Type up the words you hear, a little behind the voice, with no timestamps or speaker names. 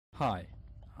Hi,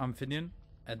 I'm Finian,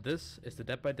 and this is the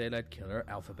Dead by Daylight Killer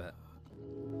Alphabet.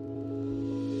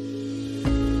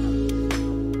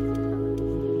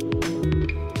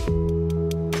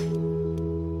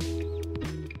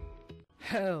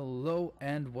 Hello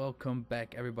and welcome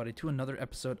back everybody to another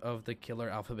episode of the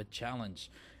Killer Alphabet Challenge,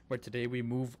 where today we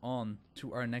move on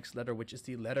to our next letter, which is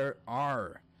the letter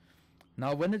R.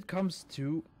 Now when it comes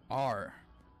to R,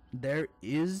 there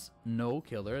is no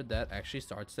killer that actually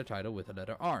starts their title with the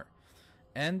letter R.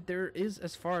 And there is,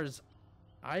 as far as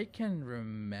I can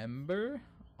remember,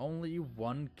 only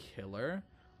one killer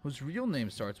whose real name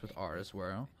starts with R as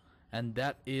well. And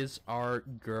that is our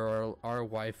girl, our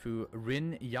waifu,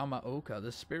 Rin Yamaoka,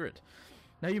 the spirit.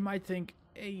 Now you might think,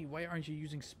 hey, why aren't you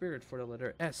using spirit for the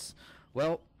letter S?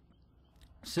 Well,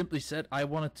 simply said, I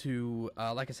wanted to,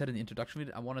 like I said in the introduction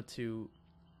video, I wanted to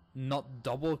not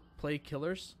double play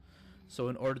killers. So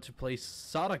in order to place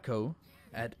Sadako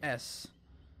at S,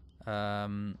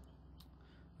 I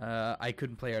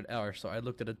couldn't play her at R. So I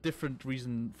looked at a different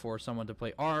reason for someone to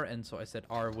play R, and so I said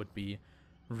R would be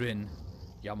Rin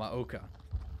Yamaoka.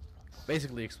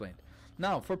 Basically explained.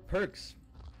 Now for perks,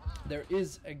 there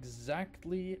is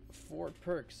exactly 4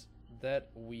 perks that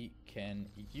we can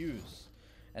use,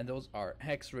 and those are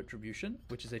Hex Retribution,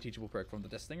 which is a teachable perk from the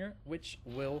Death Stinger, which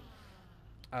will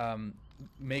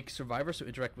make survivors who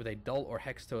interact with a dull or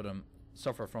hex totem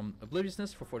suffer from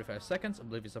obliviousness for 45 seconds.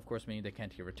 Oblivious, of course, meaning they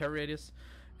can't hear a terror radius.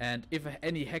 And if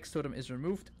any hex totem is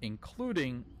removed,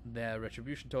 including the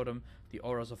retribution totem, the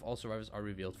auras of all survivors are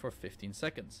revealed for 15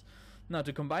 seconds. Now,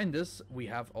 to combine this, we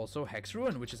have also Hex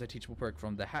Ruin, which is a teachable perk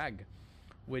from the Hag,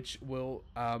 which will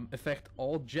affect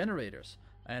all generators.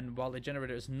 And while a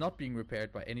generator is not being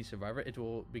repaired by any survivor, it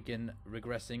will begin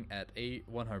regressing at a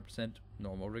 100%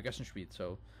 normal regression speed.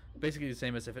 So basically the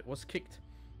same as if it was kicked.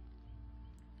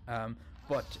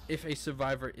 But if a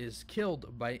survivor is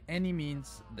killed by any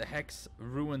means, the Hex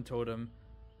Ruin totem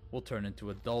will turn into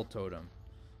a dull totem.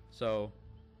 So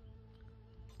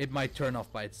it might turn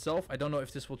off by itself. I don't know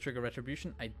if this will trigger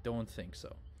retribution. I don't think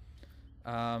so.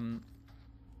 And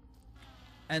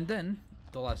then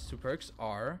the last 2 perks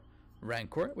are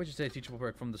Rancor, which is a teachable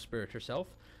perk from the spirit herself,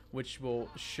 which will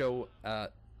show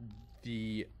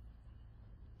the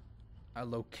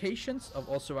locations of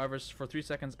all survivors for 3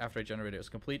 seconds after a generator is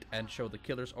complete, and show the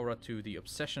killer's aura to the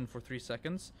obsession for 3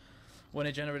 seconds when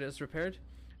a generator is repaired.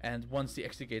 And once the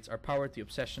exit gates are powered, the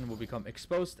obsession will become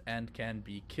exposed and can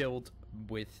be killed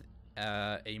with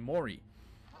a Mori.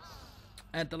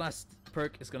 And the last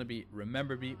perk is going to be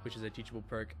Remember Me, which is a teachable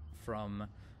perk from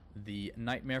the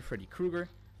Nightmare Freddy Krueger,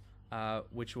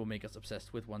 which will make us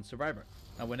obsessed with one survivor.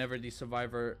 Now, whenever the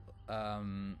survivor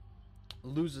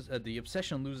loses, the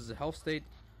obsession loses a health state,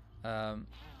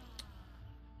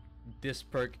 this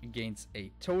perk gains a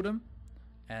totem,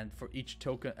 and for each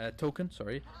token, and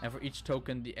for each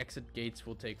token, the exit gates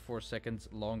will take 4 seconds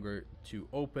longer to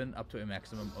open, up to a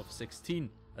maximum of 16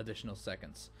 additional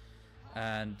seconds.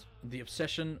 And the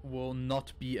obsession will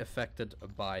not be affected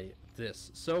by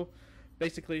this. So,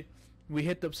 basically, we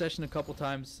hit the obsession a couple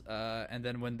times, and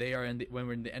then when we're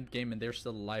in the end game and they're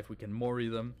still alive, we can Mori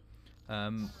them.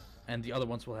 And the other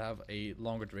ones will have a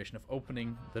longer duration of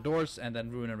opening the doors, and then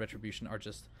Ruin and Retribution are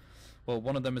just, well,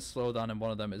 one of them is slowdown and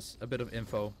one of them is a bit of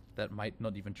info that might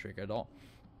not even trigger at all.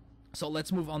 So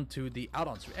let's move on to the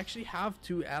add-ons. We actually have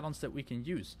 2 add-ons that we can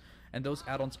use, and those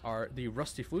add-ons are the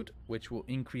Rusty Flute, which will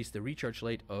increase the recharge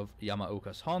rate of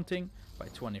Yamaoka's Haunting by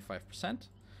 25%.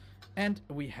 And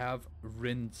we have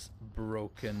Rin's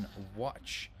Broken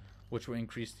Watch, which will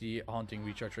increase the Haunting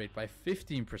recharge rate by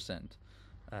 15%.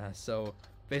 So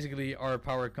basically our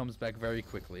power comes back very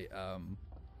quickly.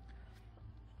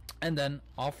 And then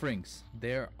offerings.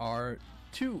 There are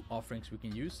 2 offerings we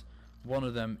can use. One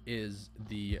of them is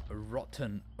the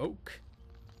Rotten Oak,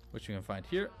 which you can find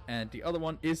here. And the other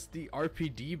one is the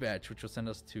RPD badge, which will send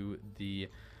us to the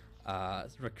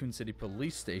Raccoon City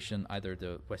Police Station, either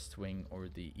the West Wing or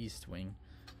the East Wing.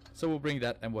 So we'll bring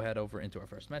that and we'll head over into our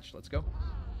first match. Let's go.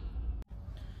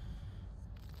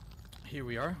 Here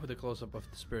we are with a close-up of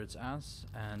the spirit's ass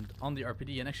and on the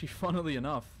RPD. And actually, funnily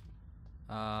enough,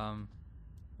 one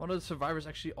of the survivors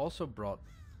actually also brought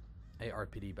a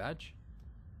RPD badge.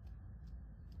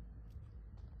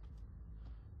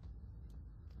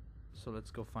 So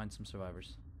let's go find some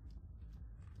survivors.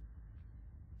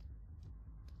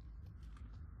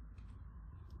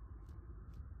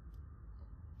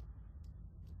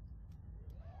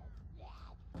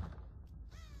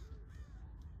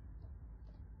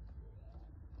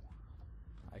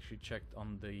 I actually checked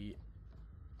on the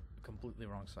completely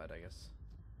wrong side, I guess.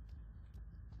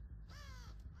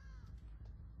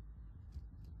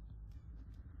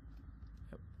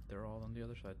 they're all on the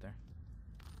other side there.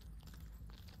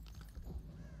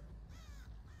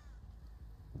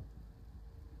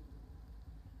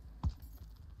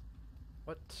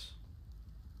 What?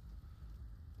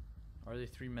 Are they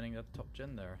 3-manning that top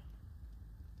gen there?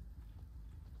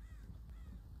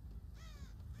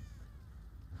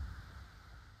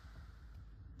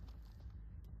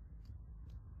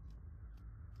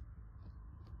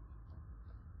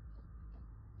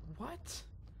 What?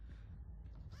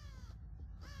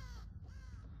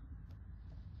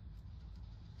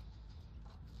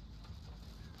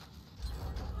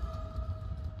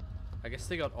 I guess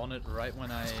they got on it right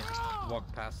when I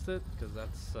walked past it, because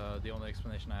that's the only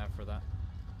explanation I have for that.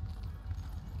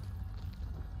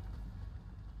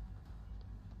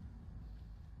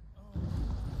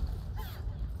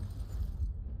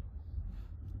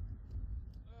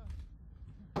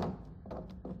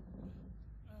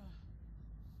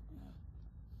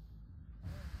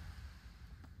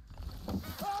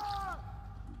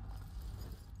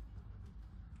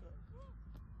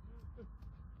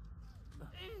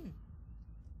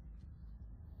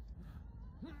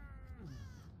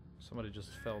 Somebody just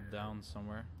fell down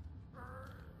somewhere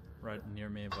right near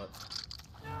me, but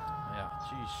yeah,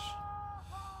 jeez.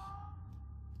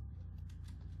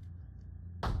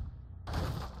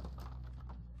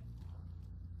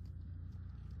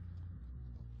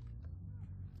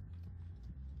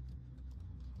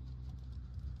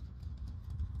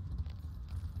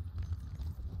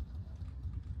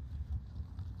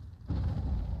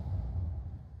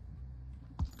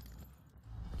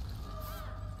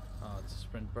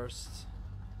 Sprint burst.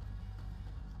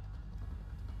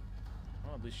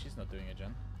 Well, at least she's not doing it,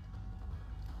 Jen.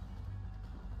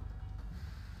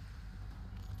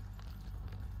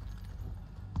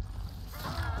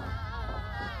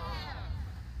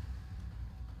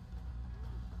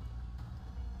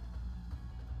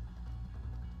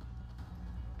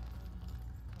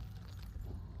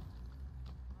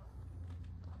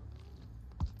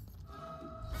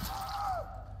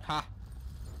 Ha!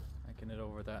 I can hit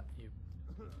over that, you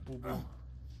boo boo.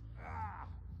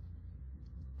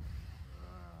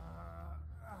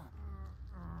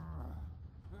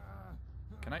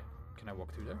 Can I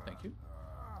walk through there? Thank you.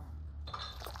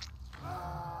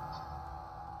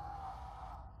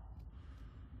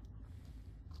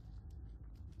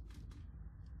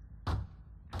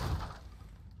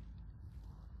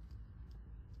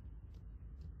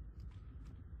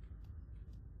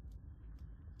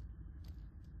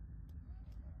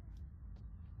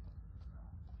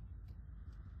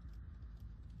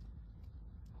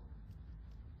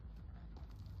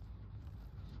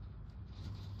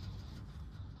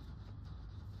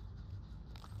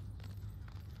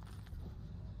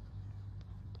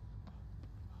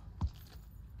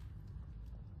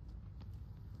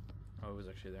 Oh, it was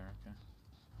actually there, okay.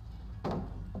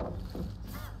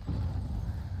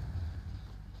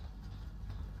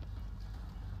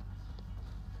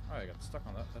 Oh, I got stuck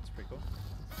on that. That's pretty cool.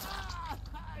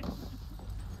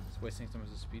 It's wasting some of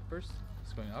his speed burst.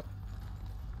 It's going up.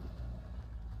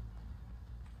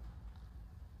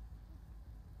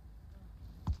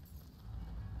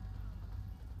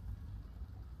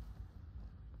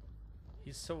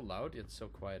 He's so loud, yet so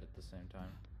quiet at the same time.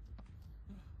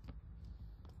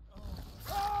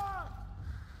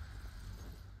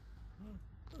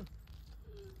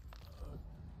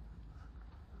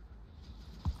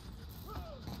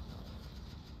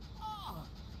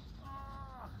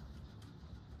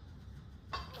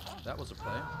 That was a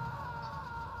play.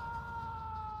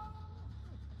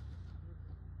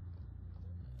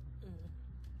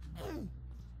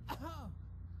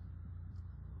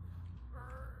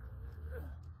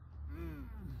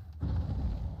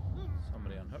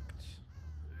 Somebody unhooked.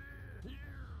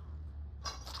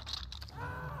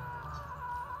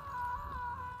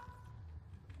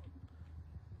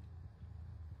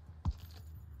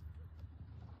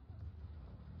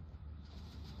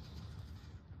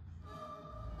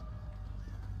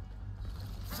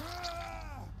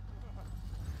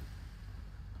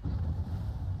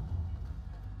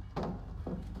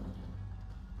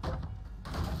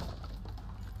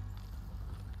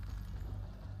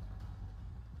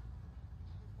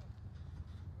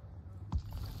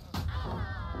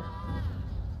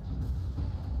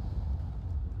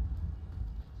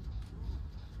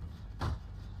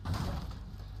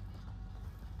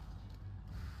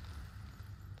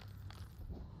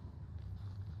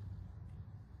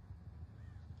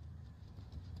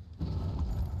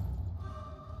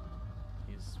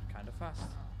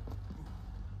 Fast.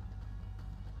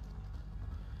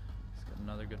 He's got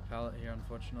another good pallet here,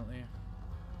 unfortunately.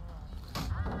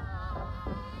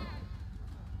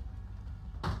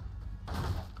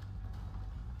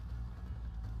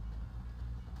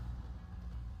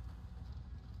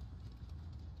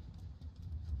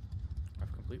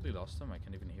 completely lost him. I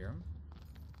can't even hear him.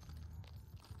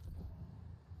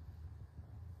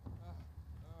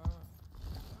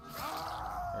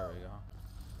 There we go.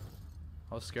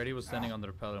 I was scared he was standing on the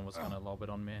rappel and was gonna lob it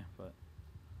on me, but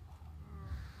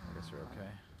I guess we're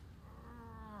okay.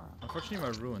 Unfortunately,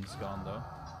 my ruin's gone though.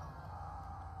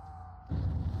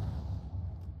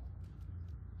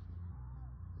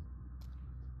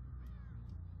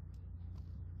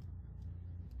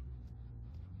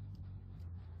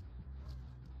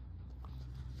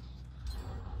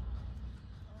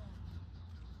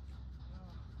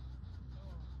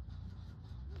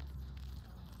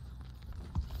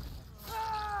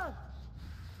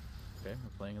 Okay,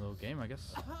 we're playing a little game, I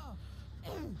guess.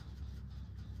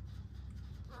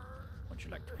 Would you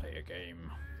like to play a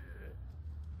game?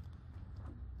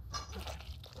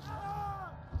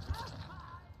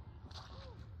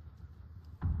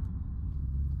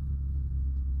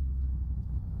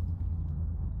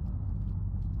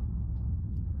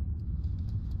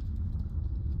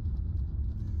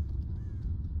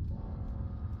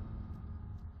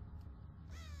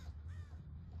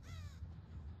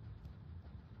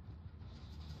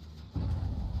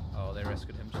 Oh, they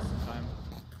rescued him just in time.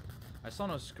 I saw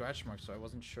no scratch marks, so I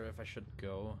wasn't sure if I should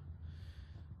go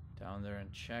down there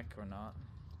and check or not.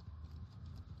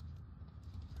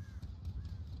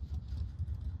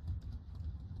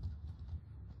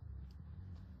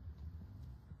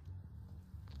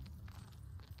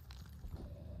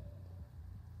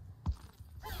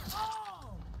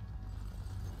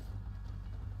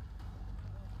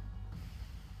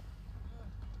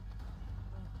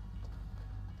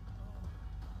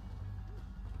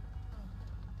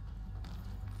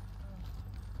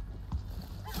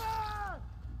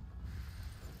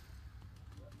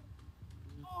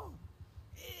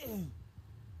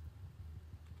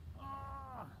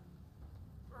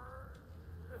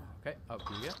 Okay, up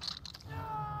you get.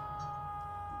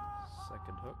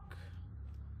 Second hook.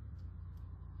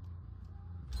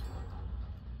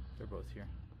 They're both here.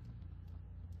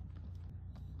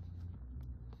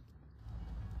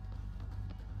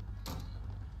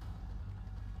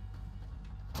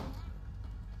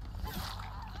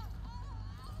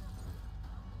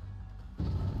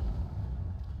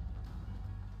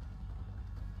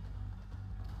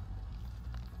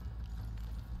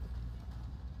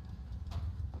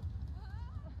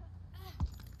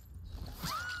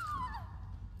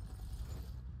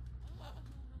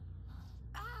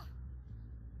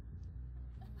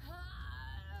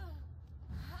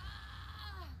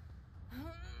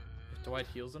 If Dwight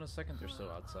heals in a second, they're still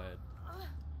outside.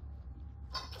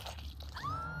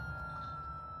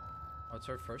 Oh, it's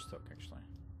our first hook, actually.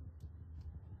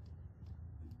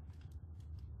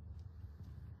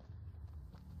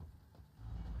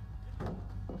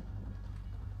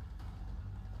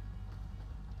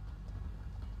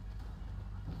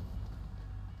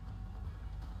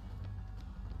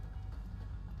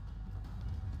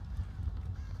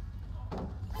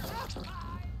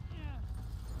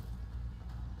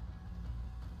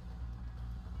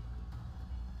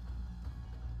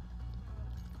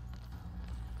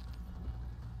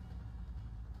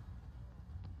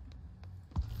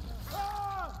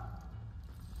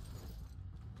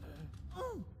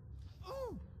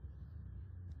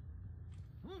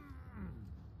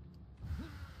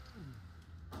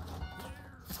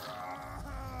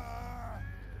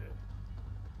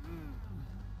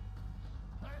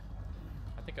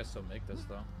 I think I still make this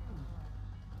though.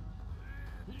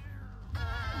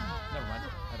 Never mind,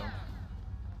 I don't.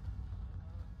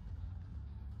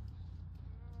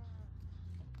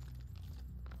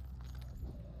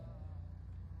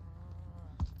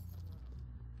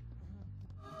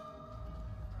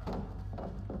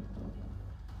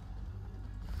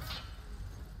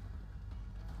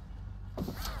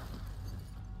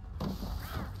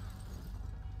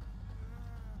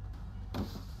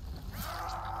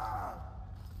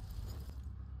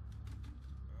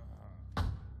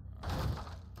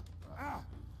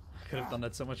 Could have done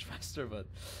that so much faster, but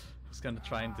I was kind of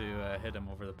trying to hit him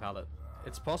over the pallet.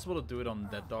 It's possible to do it on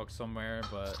Dead Dog somewhere,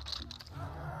 but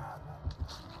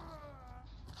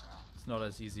it's not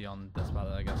as easy on this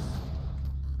pallet, I guess.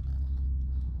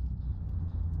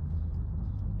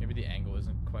 Maybe the angle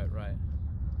isn't quite right.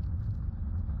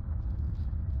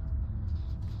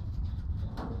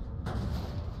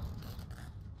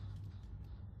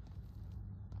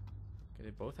 Okay, they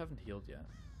both haven't healed yet,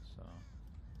 so...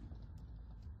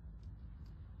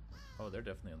 Oh, they're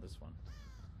definitely on this one.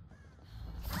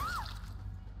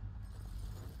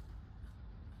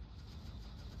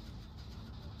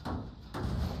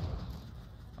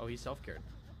 Oh, he self-cared.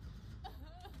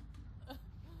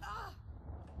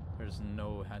 There's there's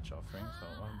no hatch offering, so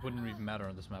it wouldn't even matter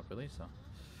on this map really. So.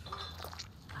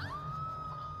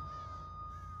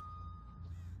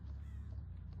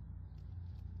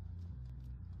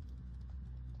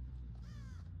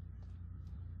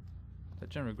 Did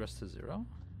gen regress to 0?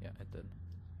 Yeah, it did.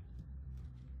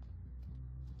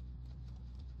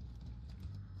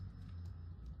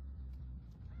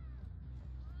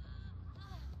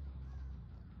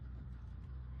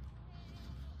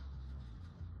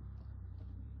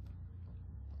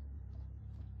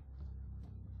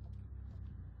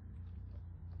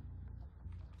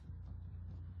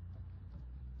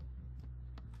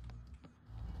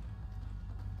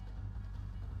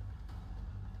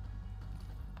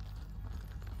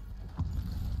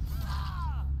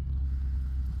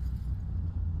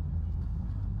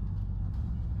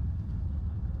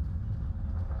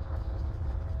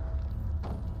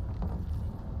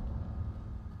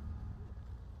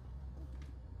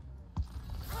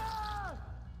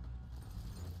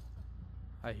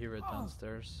 I hear it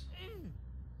downstairs.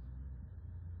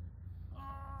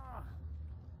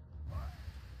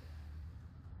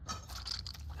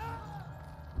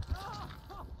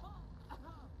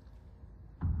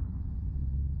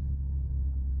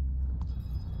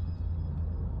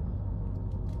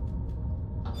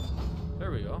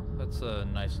 There we go. That's a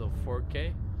nice little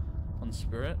 4K on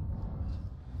Spirit.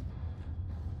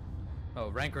 Oh,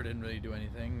 Rancor didn't really do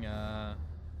anything.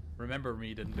 Remember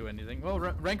Me didn't do anything. Well,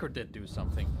 Rancor did do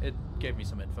something. It gave me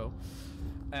some info.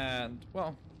 And,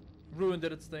 well, Ruin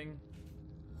did its thing.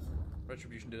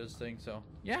 Retribution did its thing. So,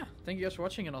 yeah. Thank you guys for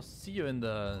watching, and I'll see you in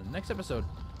the next episode.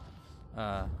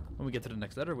 When we get to the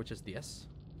next letter, which is the S.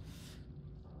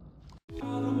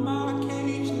 Out of my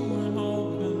cage.